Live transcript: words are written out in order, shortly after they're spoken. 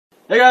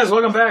Hey guys,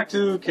 welcome back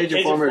to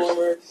C.A.G.E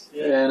Informers.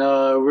 Yeah.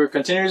 And we're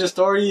continuing the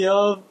story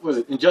of, what was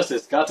it,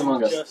 Injustice, Gods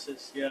Among Us.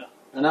 Injustice, yeah.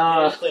 And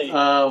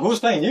who's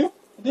playing you,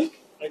 I think?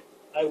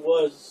 I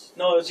was...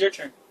 No, it was your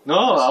turn. No,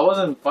 I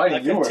wasn't fighting, I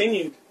you were.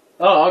 continued.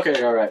 Oh,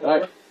 okay, alright.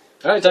 Alright,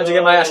 time to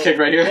get my ass kicked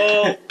right here.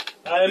 Well,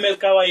 I'm El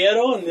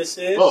Caballero, and this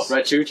is... Oh,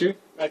 Ratchuchu.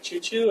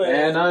 Ratchuchu,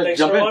 and thanks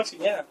jump for in.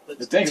 watching. Yeah,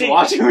 Thanks for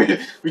watching,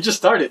 we just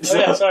started. Oh,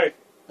 yeah, sorry.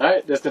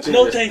 Alright, let's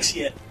continue. No thanks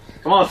yet.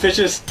 Come on,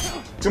 fishes,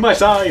 to my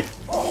side.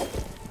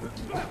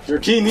 Your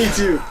king needs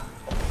you.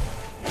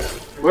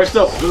 Where's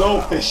the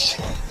blowfish?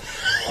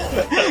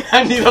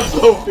 I need a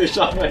blowfish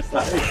on my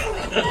side.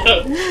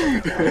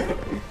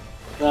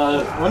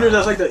 I wonder if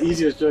that's like the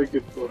easiest joke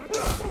you could pull.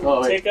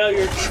 Oh, wait. Take out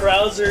your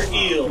trouser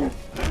eel.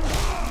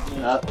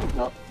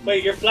 No.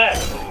 Wait, you're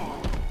Flash,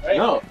 right?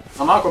 No,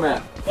 I'm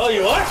Aquaman. Oh,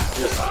 you are?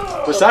 Yes.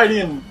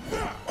 Poseidon,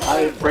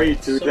 I pray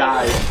to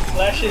die.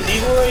 Flash is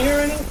evil right here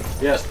right now?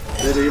 Yes,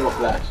 there's the evil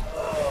Flash.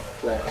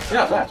 Flash.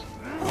 Yeah, Flash.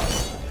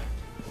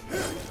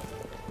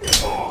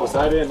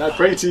 Poseidon, I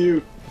pray to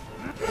you.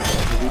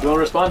 If you don't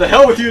respond, to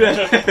hell with you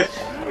then.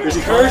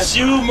 Curse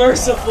you,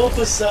 merciful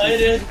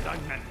Poseidon.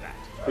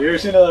 Have you ever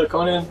seen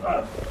Conan?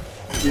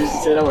 You used to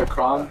say that with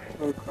Crom?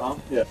 Or Crom?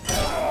 Yeah.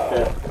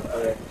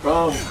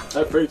 Crom,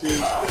 I pray to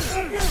you.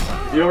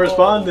 If you don't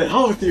respond, to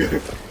hell with you.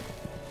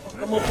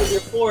 Come up with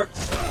your fork.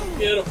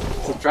 Get him.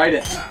 It's a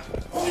trident.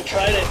 You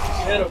tried it.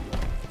 Hit him.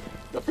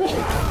 The fish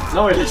one.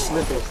 No, it is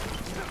Smithers.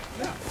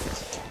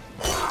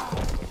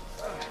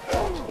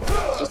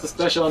 Just a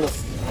special on the...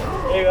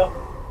 There you go.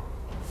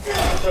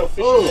 Throw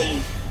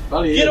fishes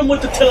in. Get him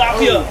with the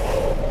tilapia!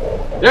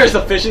 Oh. There's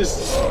the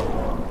fishes!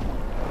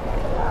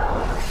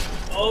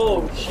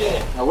 Oh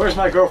shit. Now where's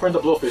my girlfriend, the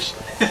blowfish?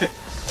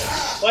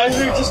 Why is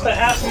there just a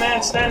half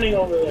man standing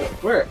over there?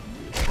 Where?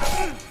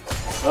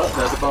 Oh,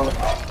 there's the problem.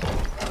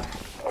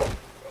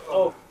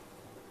 Oh.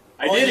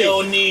 I did it!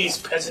 On your knees,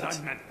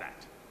 peasant.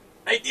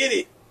 I did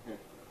it!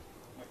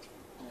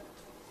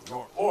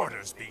 Your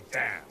orders be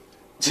damned.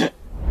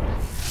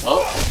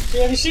 Oh.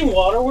 Yeah, have you seen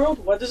Waterworld?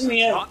 Why doesn't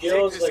he have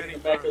gills like in the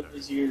back of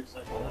his ears?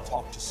 Like that?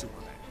 Talk to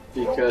Superman.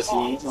 Because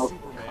he... Oh,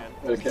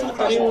 okay. I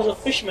thought he was a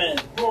fishman.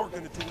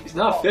 He's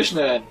not a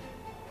fishman.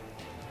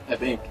 I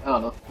think. I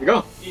don't know. Here we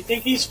go. Do you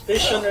think he's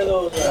fish under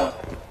those,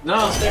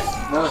 No. there?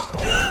 No.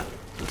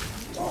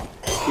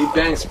 He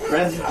bangs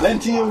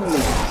plenty of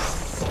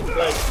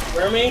Like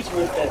mermaids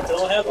that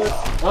don't have a...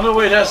 Oh no,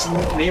 wait, that's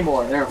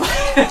Namor. Never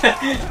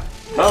mind.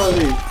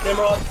 Probably.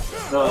 Nimrod?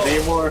 No,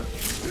 Namor.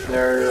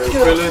 They're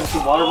equivalent to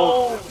Marvel.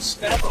 Oh,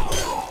 snap.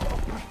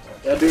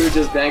 That dude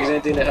just bangs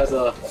anything that has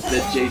a the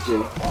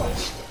JJ.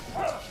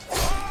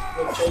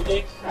 With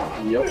JJ?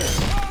 Yep.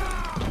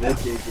 That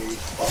JJ.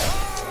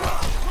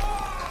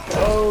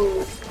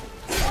 Oh.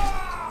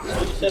 So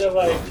you said if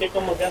I kick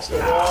him against the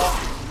wall?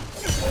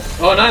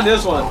 Oh, not in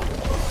this one.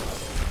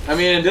 I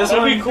mean, in this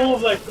That'd one. be cool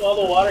if like all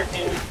the water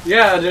came.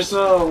 Yeah, there's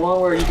one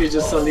where you could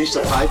just unleash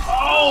the pipe.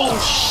 Oh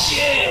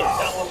shit!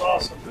 That was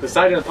awesome.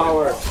 Poseidon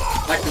power.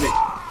 Activate.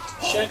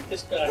 Check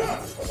this guy.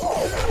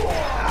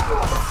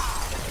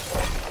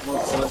 Come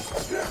on, son.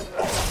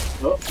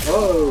 Oh.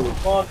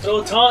 Come on, throw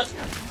a taunt.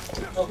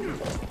 Oh.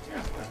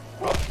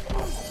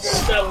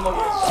 Stab him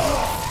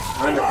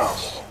against. Render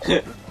crouch.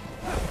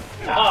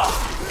 Ah!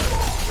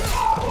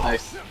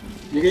 Nice.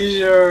 You can use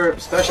your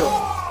special.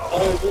 How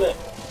do we do that?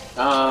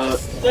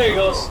 There he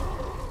goes.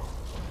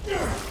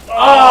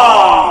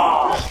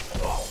 Ah!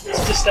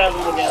 Let's just stab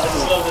him again. I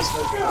just love this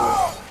movie.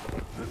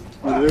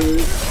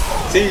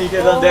 See, you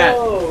get on that.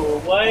 Oh,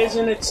 why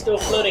isn't it still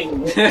flooding?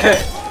 What was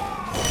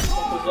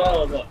that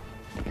all about?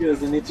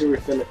 Because I need to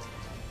refill it.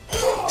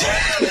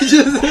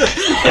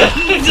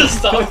 Just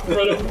stop in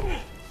front of him.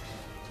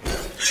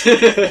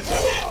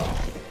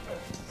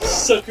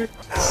 Sucker.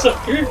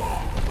 Sucker.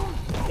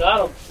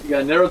 Got him. You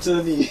got narrow to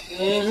the knee.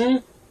 Mm-hmm.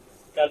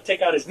 Gotta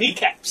take out his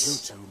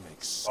kneecaps. You two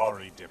make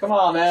sorry difference. Come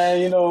on,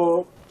 man. You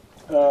know,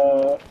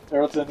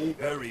 narrow to the knee.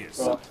 There he is.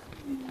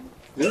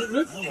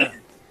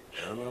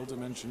 Parallel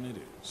dimension it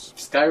is.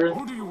 Skyrim.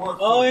 Who do you work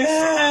Oh for?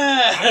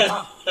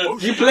 yeah!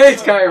 You played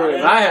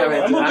Skyrim. I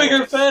haven't. I'm a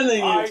bigger fan than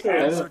you I too.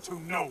 answer to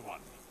no one.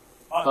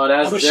 Oh,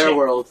 that's Oh, their shit.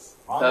 world.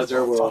 That's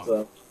their world.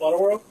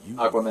 Waterworld? You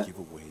Aquaman. give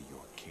away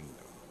your kingdom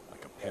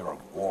like a pair of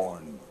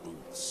worn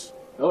boots.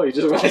 Oh, you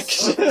just went.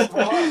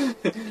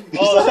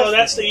 Oh, so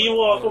that's the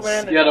evil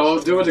Aquaman? Yeah,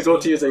 the dude with the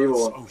goatee is the evil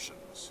one.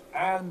 Oceans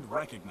and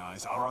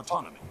recognize our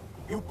autonomy.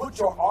 You put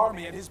your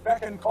army at his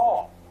beck and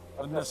call.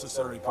 A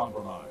necessary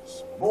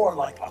compromise. More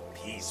like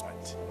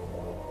appeasement.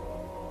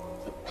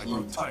 I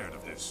grow tired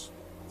of this.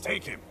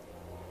 Take him.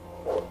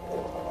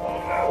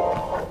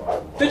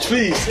 Bitch,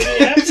 please. Did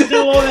he have to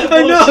do all that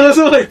I know. bullshit? That's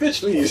what like bitch,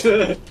 please.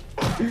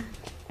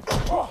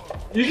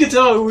 You can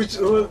tell who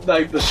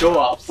like the show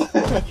offs.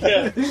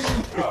 Yeah.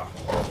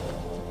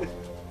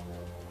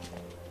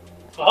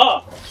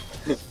 Aha!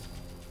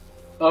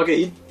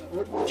 Okay.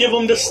 Give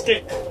him the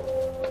stick.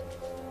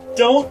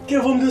 Don't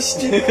give him the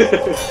stick.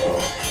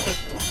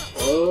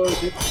 Oh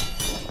shit.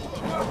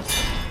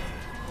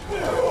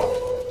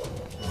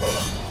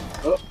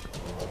 Oh.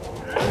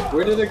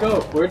 Where did it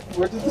go? Where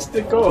did the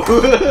stick go?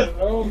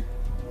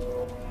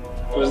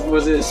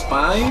 Was it a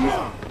spine?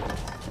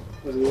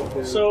 Was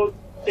it, So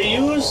they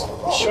use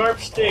sharp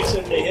sticks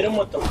and they hit him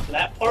with the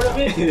flat part of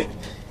it.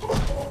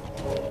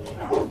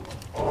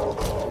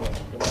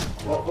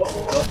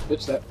 Oh,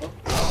 bitch that.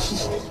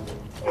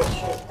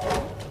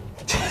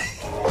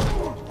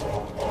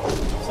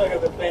 It's like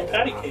I've been playing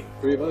patty cake.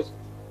 Pretty much.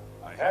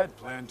 I had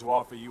planned to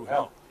offer you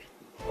help.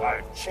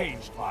 I've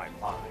changed my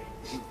mind.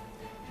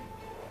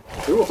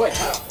 We will fight.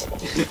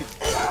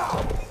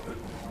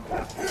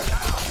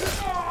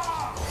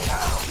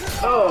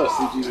 Oh,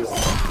 sweet Jesus.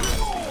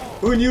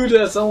 Who knew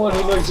that someone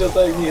who looks just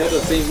like me had the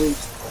same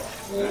moves?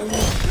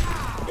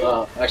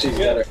 Actually, he's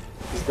better.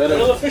 He's better.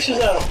 Throw the fishes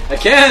at him. I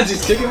can't!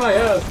 He's kicking my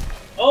ass.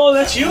 Oh,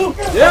 that's you?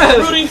 Yes!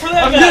 I'm rooting for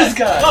that I'm guy. this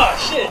guy. Oh,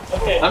 shit.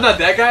 Okay. I'm not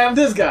that guy, I'm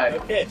this guy.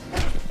 Okay.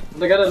 I'm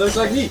the guy that looks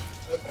like me.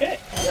 Okay.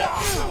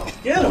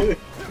 Get him.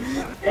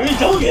 I mean,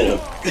 don't get him.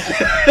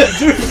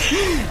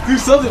 do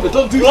something, but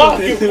don't do Block,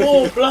 something. you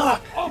fool,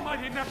 block.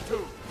 Almighty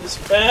Neptune. This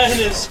fan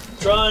is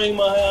drying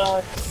my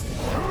eye.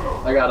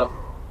 I got him.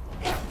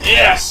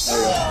 Yes! There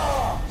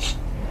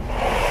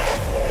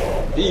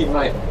you go. Be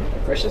my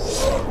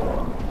precious.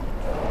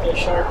 Okay,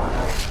 shark.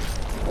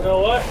 You know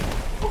what?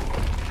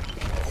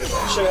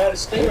 Should have had a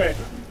stingray.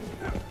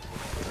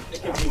 It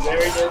could be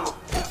very deadly.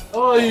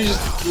 Oh, you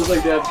just look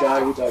like that guy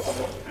who died from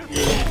it.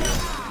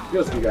 He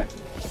was a good guy.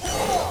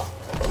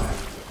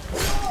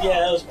 Yeah,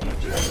 that was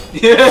me.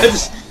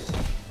 Yes!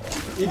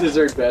 He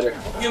deserved better.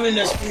 Give me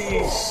this,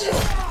 please.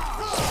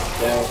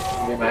 Damn,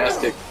 he made my ass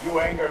kicked. You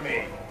anger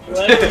me. You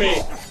anger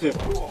me.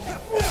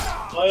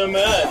 I am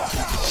mad.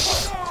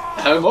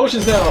 I have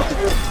emotions now.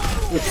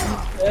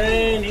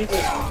 And he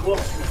was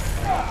whooped.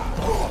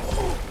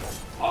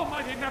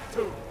 Almighty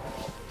Neptune.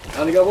 I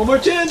only got one more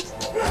chance.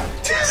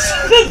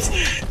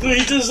 Dude,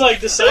 he just like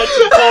decides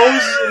to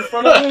pose in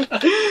front of him.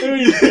 Give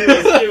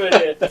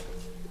it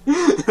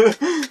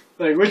here.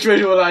 Like, which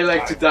way would I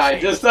like to die?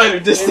 This side or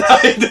this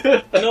side?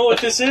 You know what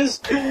this is?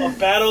 A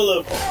battle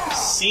of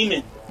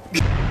semen.